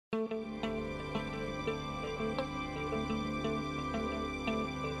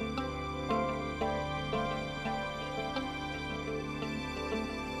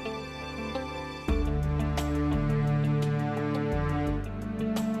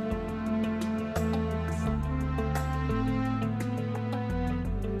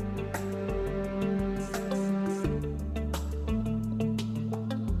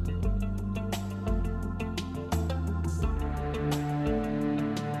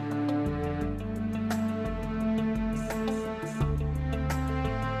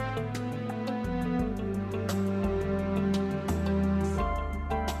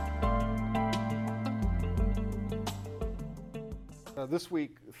This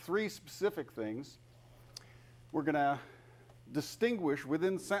week, three specific things. We're going to distinguish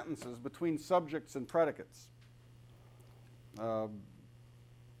within sentences between subjects and predicates.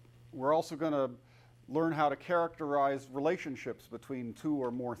 We're also going to learn how to characterize relationships between two or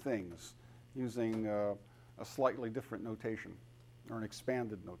more things using a slightly different notation or an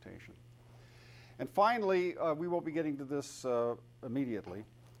expanded notation. And finally, we won't be getting to this immediately,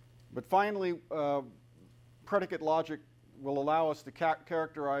 but finally, predicate logic will allow us to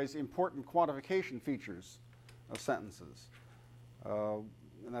characterize important quantification features of sentences. And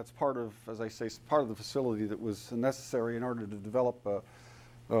that's part of, as I say, part of the facility that was necessary in order to develop,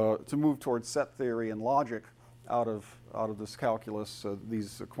 to move towards set theory and logic out of this calculus.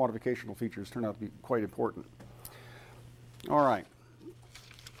 These quantificational features turn out to be quite important. All right.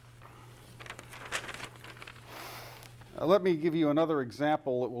 Let me give you another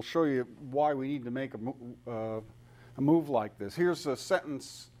example that will show you why we need to make a move like this. Here's a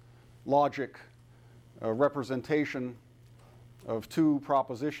sentence logic representation of two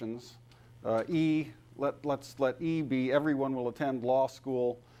propositions. Let's let E be everyone will attend law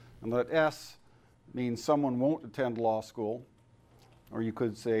school, and let S mean someone won't attend law school. Or you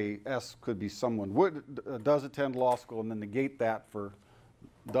could say S could be someone does attend law school and then negate that for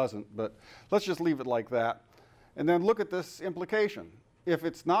doesn't. But let's just leave it like that. And then look at this implication. If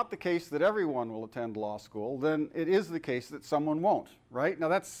it's not the case that everyone will attend law school, then it is the case that someone won't, right? Now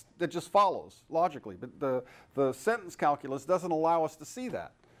that just follows logically, but the sentence calculus doesn't allow us to see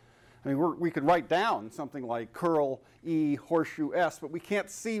that. I mean, we could write down something like curl E horseshoe S, but we can't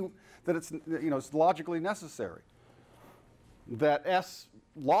see that it's, it's logically necessary. That S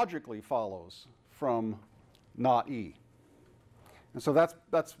logically follows from not E. And so that's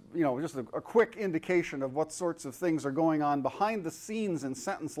just a quick indication of what sorts of things are going on behind the scenes in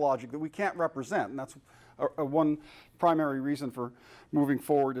sentence logic that we can't represent. And that's one primary reason for moving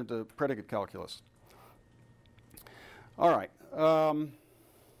forward into predicate calculus. All right.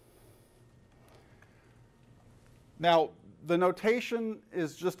 Now, the notation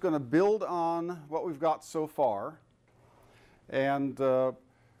is just going to build on what we've got so far. And so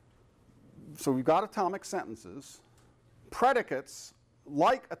we've got atomic sentences. Predicates,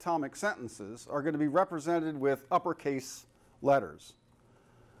 like atomic sentences, are going to be represented with uppercase letters.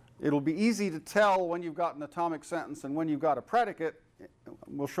 It'll be easy to tell when you've got an atomic sentence and when you've got a predicate.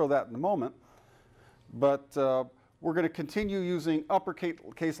 We'll show that in a moment. But we're going to continue using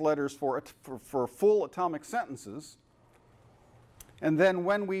uppercase letters for full atomic sentences. And then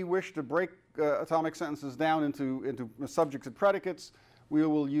when we wish to break atomic sentences down into subjects and predicates, we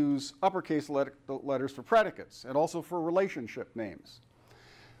will use uppercase letters for predicates and also for relationship names.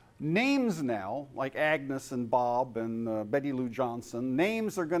 Names now, like Agnes and Bob and Betty Lou Johnson,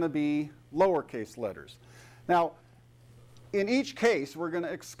 names are going to be lowercase letters. Now, in each case, we're going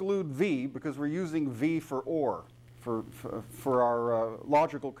to exclude V because we're using V for or, for our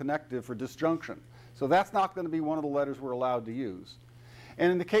logical connective for disjunction. So that's not going to be one of the letters we're allowed to use.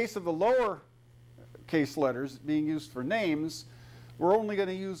 And in the case of the lowercase letters being used for names, we're only going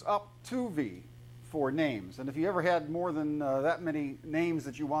to use up to V for names. And if you ever had more than that many names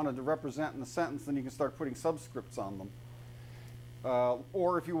that you wanted to represent in a sentence, then you can start putting subscripts on them.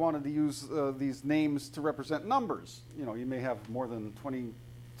 Or if you wanted to use these names to represent numbers, you may have more than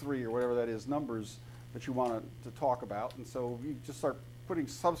 23 or whatever that is numbers that you want to talk about. And so you just start putting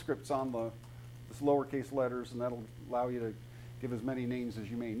subscripts on this lowercase letters, and that'll allow you to give as many names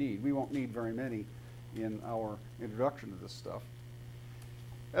as you may need. We won't need very many in our introduction to this stuff.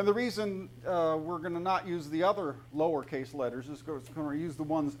 And the reason we're going to not use the other lowercase letters is because we're going to use the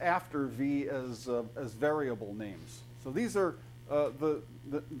ones after V as variable names. So these are the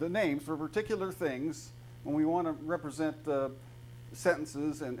names for particular things. When we want to represent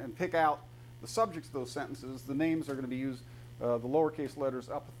sentences and pick out the subjects of those sentences, the names are going to be used, the lowercase letters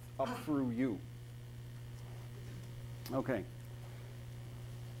up through U. Okay.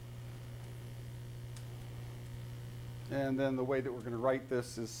 And then the way that we're going to write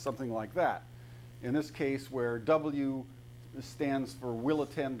this is something like that. In this case, where W stands for will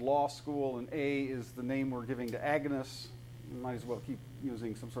attend law school, and A is the name we're giving to Agnes. You might as well keep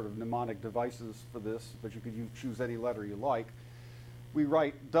using some sort of mnemonic devices for this, but you could choose any letter you like. We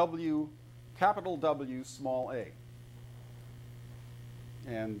write W, capital W, small a.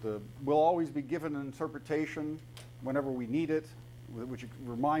 And we'll always be given an interpretation whenever we need it, which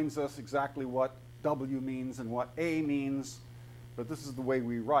reminds us exactly what W means and what A means. But this is the way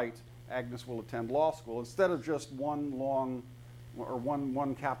we write Agnes will attend law school, instead of just one long or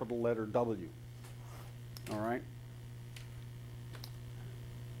one capital letter W. All right?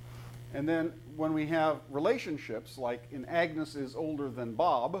 And then when we have relationships, like in Agnes is older than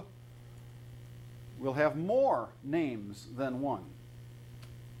Bob, we'll have more names than one.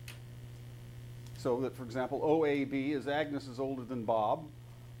 So that, for example, OAB is Agnes is older than Bob,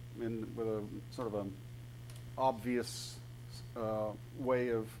 with a sort of an obvious way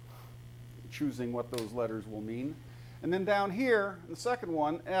of choosing what those letters will mean. And then down here, the second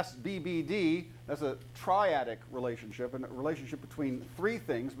one, SBBD, that's a triadic relationship, and a relationship between three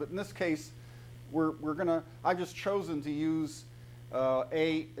things. But in this case, I've just chosen to use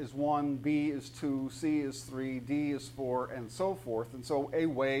A is 1, B is 2, C is 3, D is 4, and so forth. And so a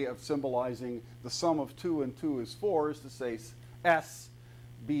way of symbolizing the sum of 2 and 2 is 4 is to say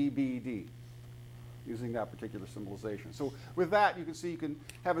SBBD, using that particular symbolization. So with that, you can see you can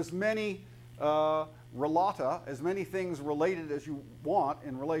have as many relata, as many things related as you want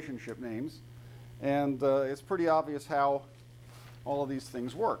in relationship names. And it's pretty obvious how all of these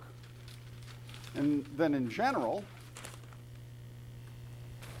things work. And then in general,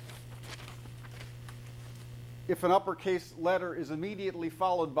 if an uppercase letter is immediately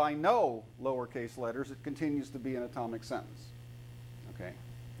followed by no lowercase letters, it continues to be an atomic sentence. Okay?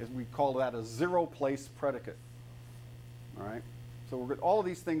 We call that a zero-place predicate. All right? So all of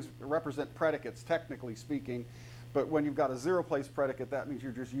these things represent predicates, technically speaking, but when you've got a zero-place predicate, that means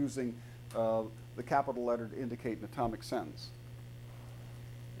you're just using the capital letter to indicate an atomic sentence.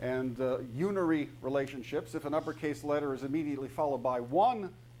 And unary relationships, if an uppercase letter is immediately followed by one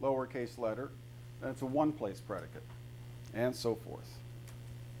lowercase letter, then it's a one-place predicate, and so forth.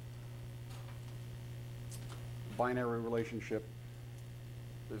 Binary relationship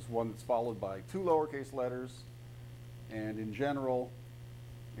is one that's followed by two lowercase letters, and in general,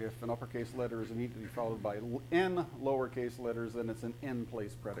 if an uppercase letter is immediately followed by n lowercase letters, then it's an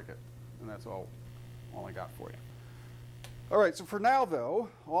n-place predicate. And that's all I got for you. All right, so for now, though,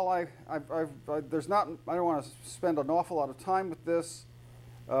 I don't want to spend an awful lot of time with this.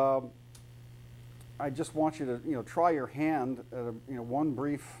 I just want you to, try your hand at one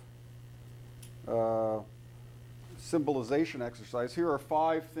brief symbolization exercise. Here are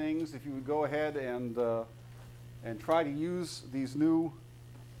 5 things. If you would go ahead and try to use these new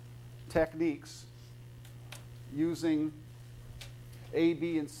techniques using A,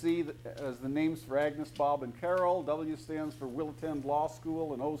 B, and C as the names for Agnes, Bob, and Carol. W stands for will attend law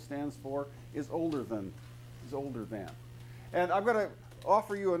school, and O stands for is older than. And I'm going to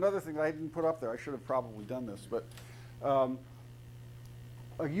offer you another thing that I didn't put up there. I should have probably done this, but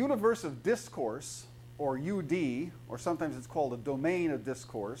a universe of discourse, or UD, or sometimes it's called a domain of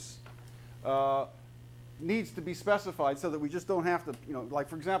discourse, needs to be specified so that we just don't have to, like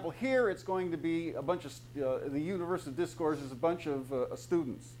for example, here it's going to be a bunch of, the universe of discourse is a bunch of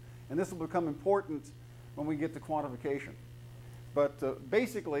students. And this will become important when we get to quantification. But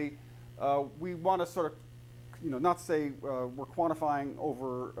basically, we want to sort of, not say we're quantifying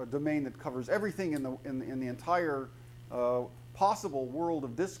over a domain that covers everything in the entire possible world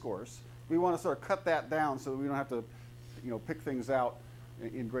of discourse. We want to sort of cut that down so that we don't have to, pick things out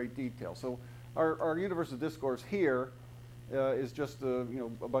in great detail. So our universe of discourse here is just a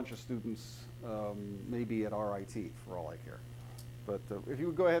bunch of students, maybe at RIT for all I care. But if you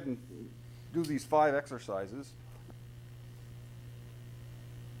would go ahead and do these 5 exercises.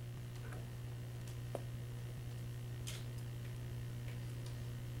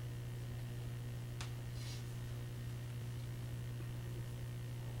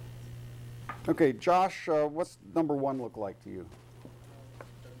 Okay, Josh, what's number 1 look like to you?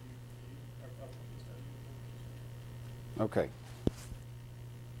 Okay.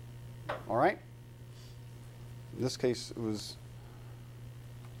 All right. In this case, it was,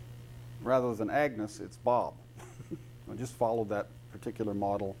 rather than Agnes, it's Bob. I just followed that particular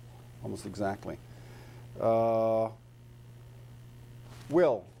model almost exactly.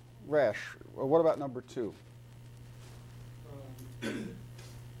 Will, Resh, what about number 2? I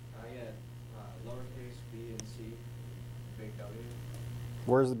get lowercase b and c, big W.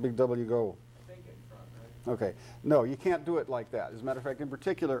 Where's the big W go? I think in front, right? Okay. No, you can't do it like that. As a matter of fact, in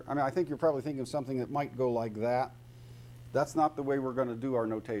particular, I mean, I think you're probably thinking of something that might go like that. That's not the way we're going to do our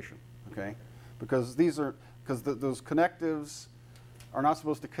notation, okay? Because those connectives are not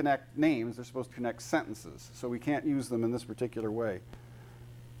supposed to connect names. They're supposed to connect sentences. So we can't use them in this particular way.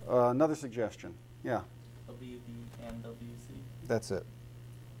 Another suggestion. Yeah. WB and WC. That's it.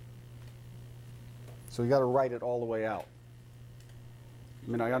 So you got to write it all the way out. I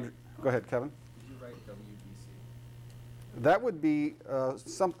mean, go ahead, Kevin. Did you write WBC? That would be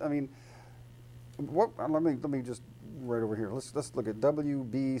I mean, let me just right over here. Let's look at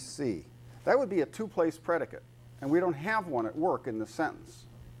WBC. That would be a two-place predicate, and we don't have one at work in this sentence.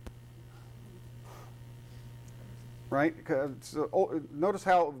 Right? So, notice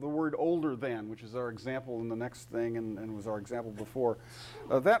how the word older than, which is our example in the next thing and was our example before,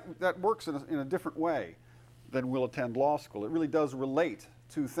 that works in a different way than will attend law school. It really does relate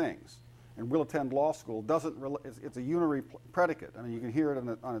two things. And will attend law school doesn't relate, it's a unary predicate. I mean, you can hear it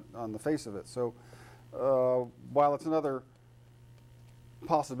on the face of it. So while it's another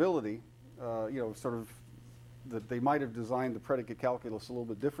possibility, sort of that they might have designed the predicate calculus a little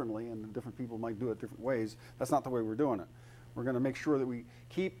bit differently, and different people might do it different ways. That's not the way we're doing it. We're going to make sure that we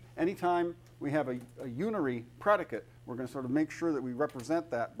keep, anytime we have a unary predicate, we're going to sort of make sure that we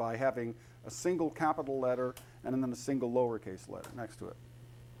represent that by having a single capital letter and then a single lowercase letter next to it.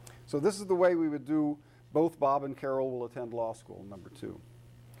 So this is the way we would do both Bob and Carol will attend law school, number 2.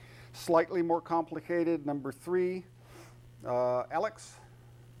 Slightly more complicated, number 3, Alex,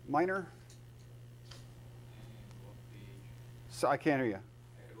 minor. So I can't hear you. I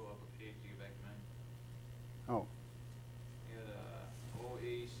had to go up a page to get back to 9. Oh. You had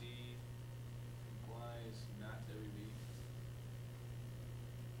OAC implies not WB.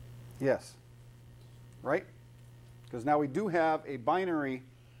 Yes. Right? Because now we do have a binary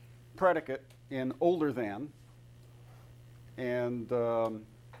predicate in older than, and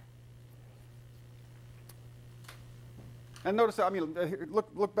notice, I mean,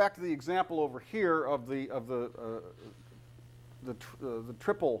 look back to the example over here of the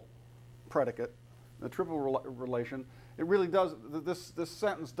triple predicate, the triple relation. It really does. This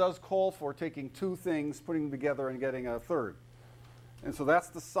sentence does call for taking two things, putting them together, and getting a third. And so that's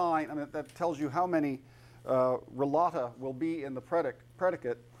the sign. I mean, that tells you how many relata will be in the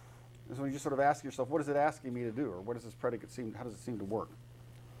predicate. And so you just sort of ask yourself, what is it asking me to do, or what does this predicate seem? How does it seem to work?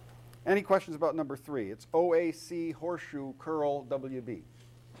 Any questions about number 3? It's OAC, horseshoe, curl, WB.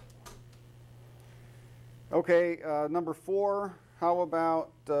 Okay, number 4. How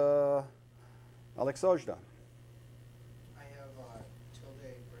about Alexojda? I have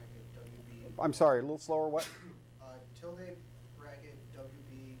tilde bracket WB. I'm sorry, a little slower. What? Tilde bracket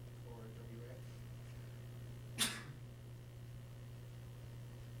WB or WA.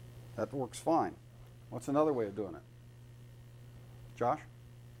 That works fine. What's another way of doing it? Josh?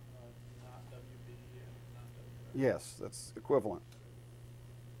 Not WB and not WA. Yes, that's equivalent.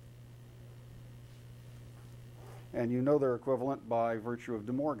 And you know they're equivalent by virtue of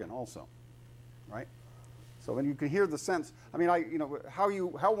De Morgan also, right? So when you can hear the sense, I mean,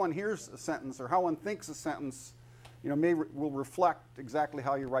 how one hears a sentence or how one thinks a sentence, will reflect exactly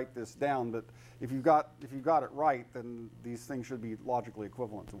how you write this down. But if you've got it right, then these things should be logically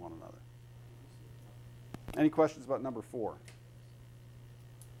equivalent to one another. Any questions about number 4?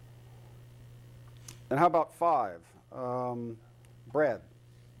 And how about 5? Bread.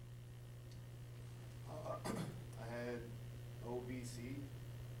 I had OBC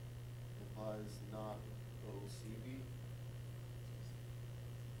implies not OCB.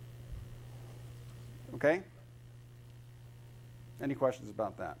 Okay? Any questions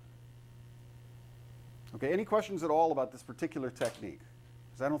about that? Okay, any questions at all about this particular technique?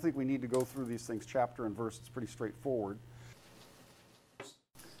 Because I don't think we need to go through these things chapter and verse. It's pretty straightforward.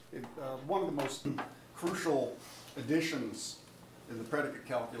 One of the most crucial additions in the predicate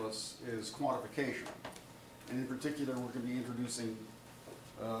calculus is quantification. And in particular, we're going to be introducing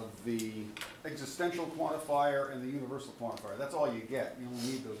the existential quantifier and the universal quantifier. That's all you get. You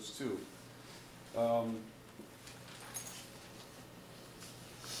only need those two.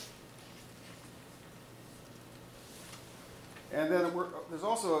 And then we're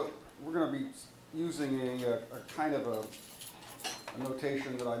going to be using a kind of a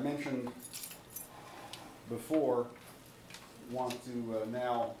notation that I mentioned before. Want to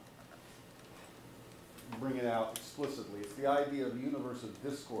now bring it out explicitly. It's the idea of the universe of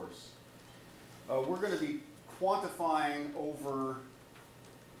discourse. We're going to be quantifying over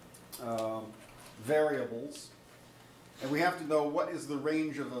variables, and we have to know what is the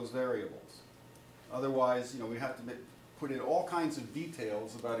range of those variables. Otherwise, we have to put in all kinds of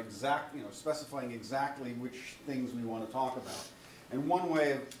details about specifying exactly which things we want to talk about. And one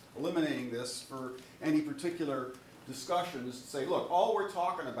way of eliminating this for any particular discussion is to say, look, all we're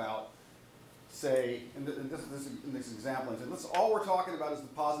talking about, say, in this example, all we're talking about is the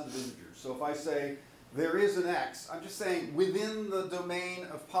positive integers. So if I say there is an x, I'm just saying within the domain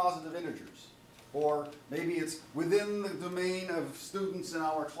of positive integers. Or maybe it's within the domain of students in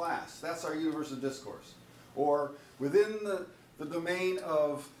our class. That's our universe of discourse. Or within the domain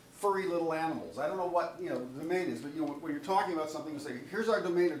of furry little animals. I don't know what the domain is, but when you're talking about something, you say, here's our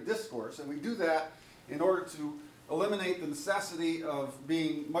domain of discourse, and we do that in order to eliminate the necessity of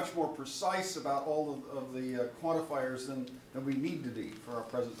being much more precise about all of the quantifiers than we need to be for our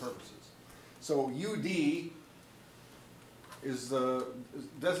present purposes. So UD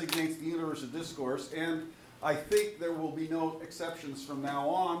designates the universe of discourse, and I think there will be no exceptions from now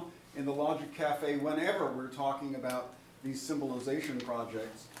on in the Logic Cafe whenever we're talking about these symbolization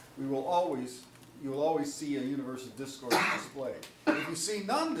projects. You will always see a universe of discourse displayed. If you see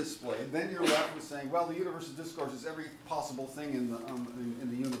none displayed, then you're left with saying, well, the universe of discourse is every possible thing in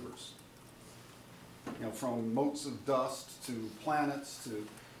the universe. From motes of dust to planets to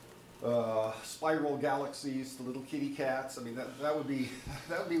spiral galaxies to little kitty cats. I mean, that would be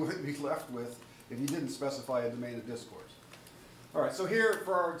what you'd be left with if you didn't specify a domain of discourse. All right, so here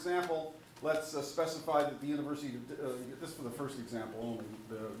for our example, let's specify that the university, this for the first example only,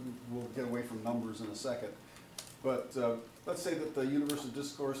 we'll get away from numbers in a second. But let's say that the universe of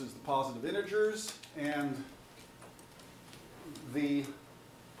discourse is the positive integers, and the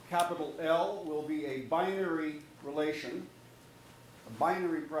capital L will be a binary relation. A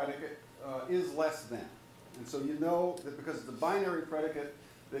binary predicate is less than. And so you know that because it's a binary predicate,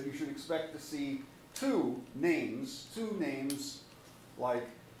 that you should expect to see two names like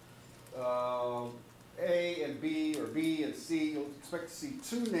A and B, or B and C. You'll expect to see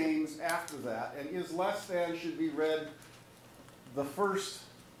two names after that, and is less than should be read, the first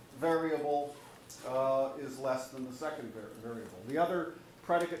variable is less than the second variable. The other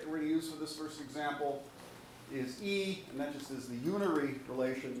predicate we're going to use for this first example is E, and that just is the unary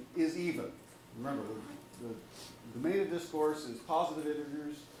relation, is even. Remember, the domain of discourse is positive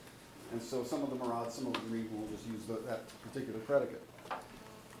integers, and so some of them are odd, some of them are even. We'll just use that particular predicate.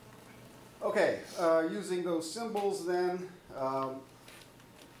 Okay, using those symbols then,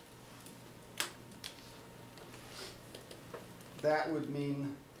 that would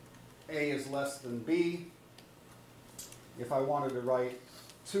mean A is less than B. If I wanted to write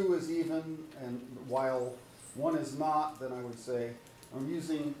 2 is even, and while 1 is not, then I would say I'm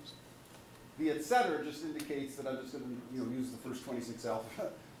using the etc. just indicates that I'm just going to use the first 26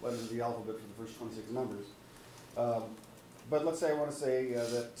 letters of the alphabet for the first 26 numbers. But let's say I want to say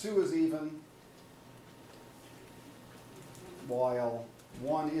that 2 is even, while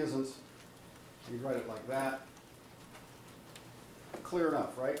 1 isn't. You write it like that. Clear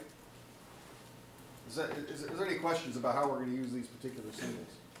enough, right? Is there any questions about how we're going to use these particular symbols?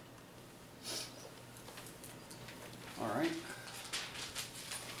 All right.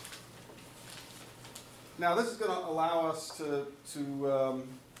 Now this is going to allow us to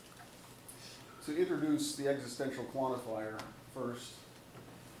introduce the existential quantifier first.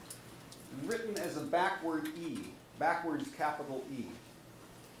 Written as a backward E, backwards capital E.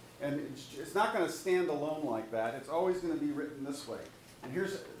 And it's not going to stand alone like that. It's always going to be written this way. And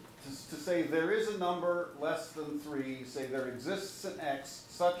here's to say there is a number less than 3, say there exists an x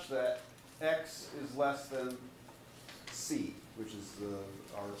such that x is less than c, which is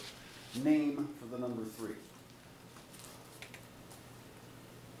our name for the number 3.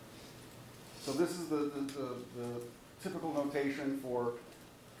 So this is the typical notation for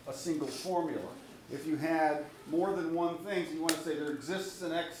a single formula. If you had more than one thing, so you want to say there exists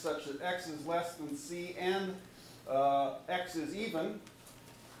an x such that x is less than c and x is even,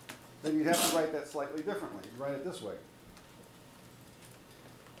 then you'd have to write that slightly differently. You write it this way.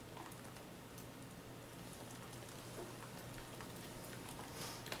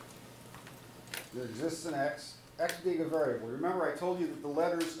 There exists an x being a variable. Remember I told you that the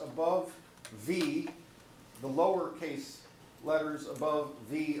letters above v, the lowercase letters above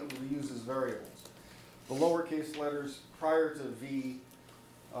v we use as variables. The lowercase letters prior to v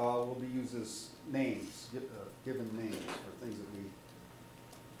will be used as names, given names for things that we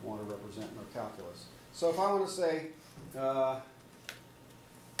want to represent in our calculus. So if I want to say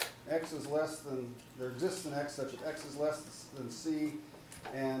x is less than, there exists an x such that x is less than c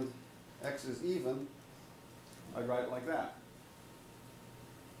and x is even, I'd write it like that.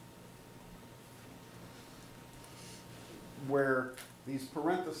 Where these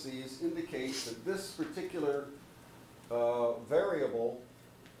parentheses indicate that this particular variable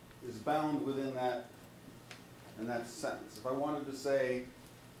is bound within that, in that sentence. If I wanted to say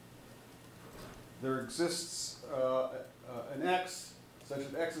there exists an x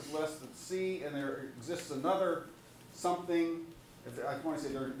such that x is less than c, and there exists another something, if I want to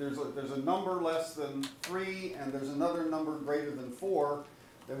say there's a number less than 3 and there's another number greater than 4,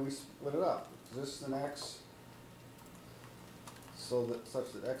 then we split it up. Exists an x so that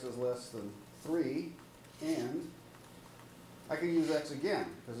such that x is less than 3, and I can use x again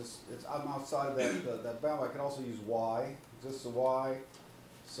because I'm outside that that bound. I can also use y. Exists a y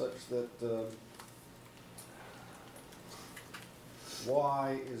such that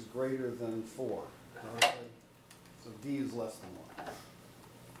y is greater than 4. Okay? So d is less than 1.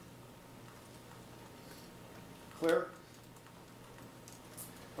 Clear?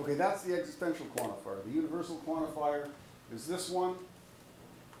 Okay, that's the existential quantifier. The universal quantifier is this one.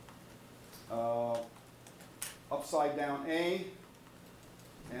 Upside down a.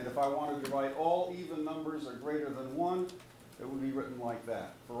 And if I wanted to write all even numbers are greater than 1, it would be written like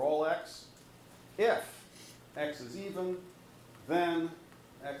that. For all x, if x is even, then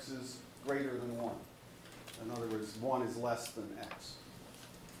x is greater than 1. In other words, 1 is less than x.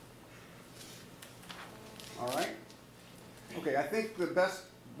 All right? Okay, I think the best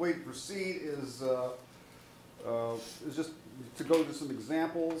way to proceed is just to go to some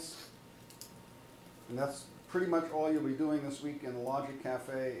examples. And that's pretty much all you'll be doing this week in the Logic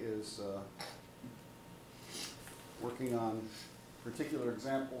Cafe is working on particular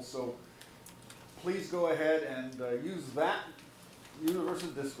examples. So please go ahead and use that universal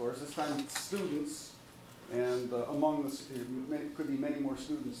discourse. This time students, and among the, it could be many more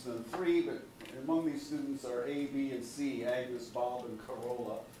students than 3, but among these students are A, B, and C, Agnes, Bob, and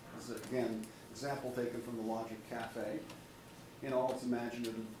Carola. This is, again, example taken from the Logic Cafe in all its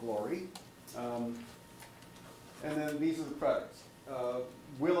imaginative glory. And then these are the predicates.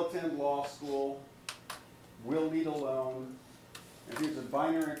 Will attend law school, will need a loan, and here's a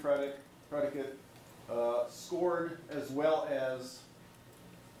binary predicate, scored as well as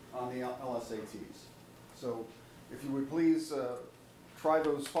on the LSATs. So if you would please try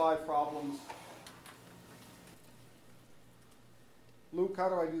those 5 problems. Luke, how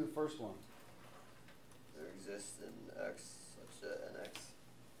do I do the first one? There exists an x such that an x.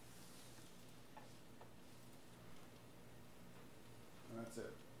 And that's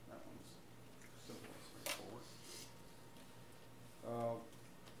it. That one's simple, straightforward.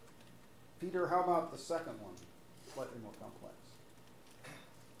 Peter, how about the second one? Slightly more complex.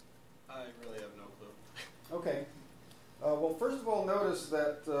 I really have no clue. Okay. Well, first of all, notice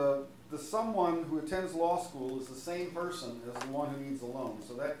that the someone who attends law school is the same person as the one who needs a loan.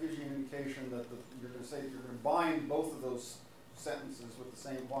 So that gives you an indication that you're going to say you're going to bind both of those sentences with the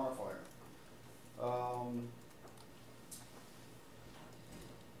same quantifier.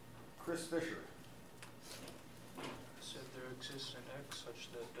 Chris Fisher. Said there exists an x such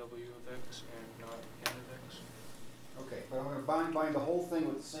that w of x and not n of x. Okay, but I'm going to bind the whole thing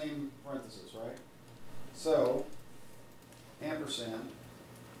with the same parenthesis, right? So, ampersand.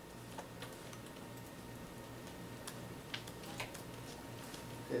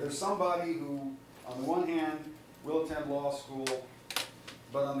 Okay, there's somebody who, on the one hand, will attend law school,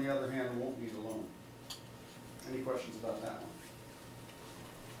 but on the other hand, won't need a loan. Any questions about that one?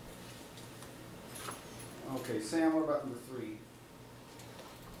 Okay, Sam, what about number 3?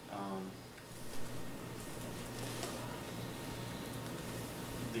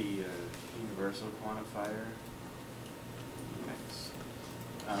 The universal quantifier, x,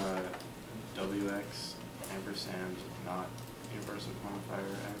 wx, ampersand, not universal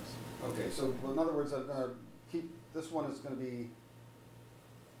quantifier x. Okay, so well, in other words, I'm going to keep, this one is going to be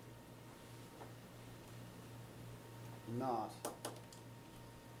not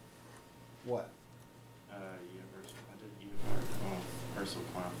what? Universal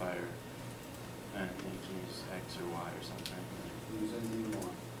quantifier, and you can use x or y or something. Use anything you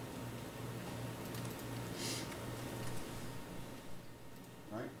want.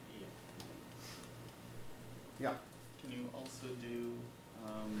 Right? Yeah. Yeah. Can you also do,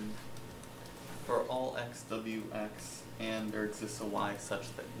 for all x, w, x, and there exists a y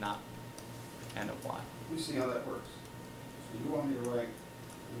such that not n of y? Let me see how that works. So you want me to write,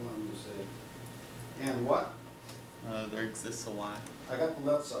 you want me to say, and what? There exists a y. I got the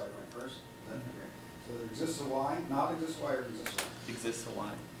left side right first. Okay. So there exists a y, not exists y, or exists y? Exists a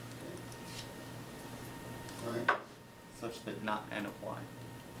y Okay. Right? such that not n of y.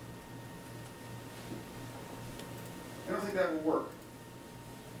 I don't think that will work.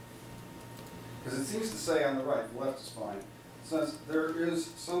 Because it seems to say on the right, the left is fine. It says there is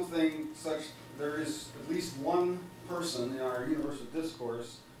something such, there is at least one person in our universe of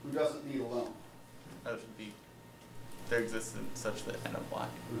discourse who doesn't need a loan? That would be their existence such that n of y.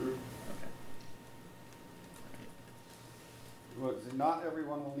 Mm-hmm. Okay. What is it? Not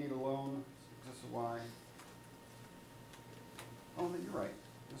everyone will need a loan. This is why. Oh, no, you're right.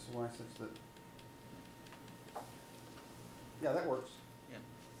 This is why such that. Yeah, that works. Yeah.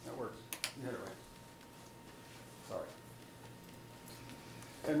 That works. You had it right. Sorry.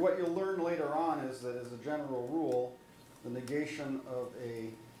 And what you'll learn later on is that as a general rule, the negation of a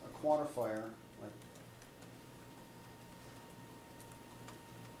quantifier, like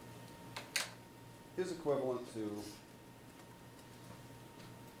is equivalent to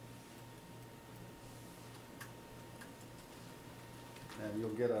and you'll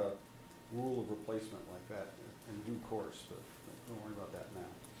get a rule of replacement like that in due course, but don't worry about that now.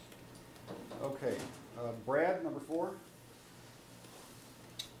 Okay, Brad, number 4.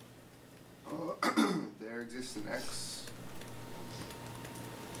 There exists an X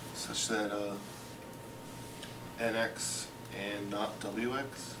such that NX and not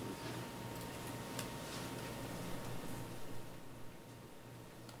WX.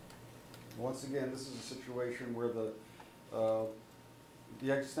 Once again, this is a situation where the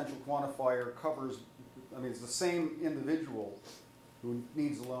existential quantifier covers, I mean, it's the same individual who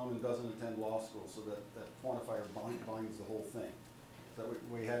needs a loan and doesn't attend law school, so that quantifier binds the whole thing. Is that what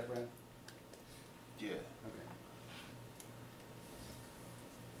we had it, Brad? Yeah. Okay.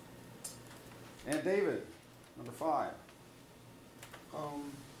 And David, number 5. I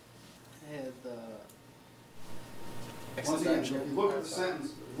had Once again, if you look at the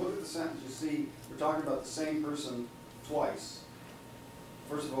sentence, you see we're talking about the same person twice.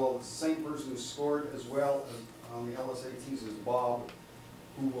 First of all, it's the same person who scored as well as on the LSATs as Bob,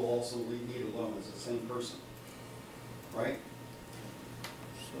 who will also need a loan. It's the same person, right?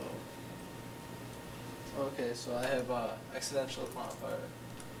 so I have exponential quantifier.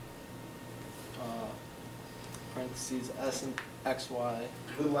 Parentheses S and XY. A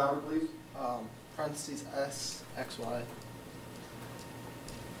little louder, please. Parentheses S XY.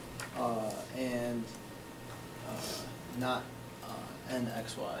 And not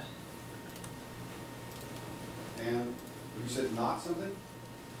NXY. And you said not something?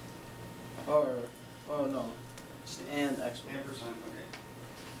 Oh no, just and XY. Ampersand, okay.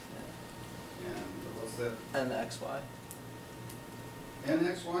 And what's that? NXY.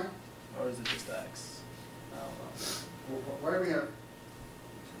 NXY? Or is it just X? I don't know. Well, why do we have,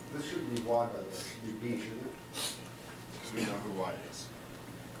 this shouldn't be Y, by the way, it should be B, shouldn't it? We know who Y is.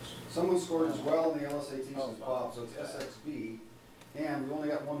 Someone scored as well in the LSATs Oh, as Bob, so it's SXB, and we only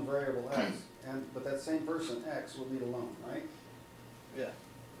got one variable X, but that same person, X, will need a loan, right? Yeah.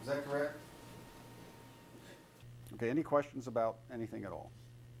 Is that correct? Okay, any questions about anything at all?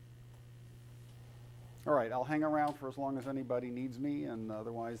 All right, I'll hang around for as long as anybody needs me, and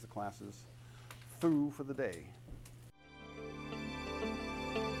otherwise the class is through for the day.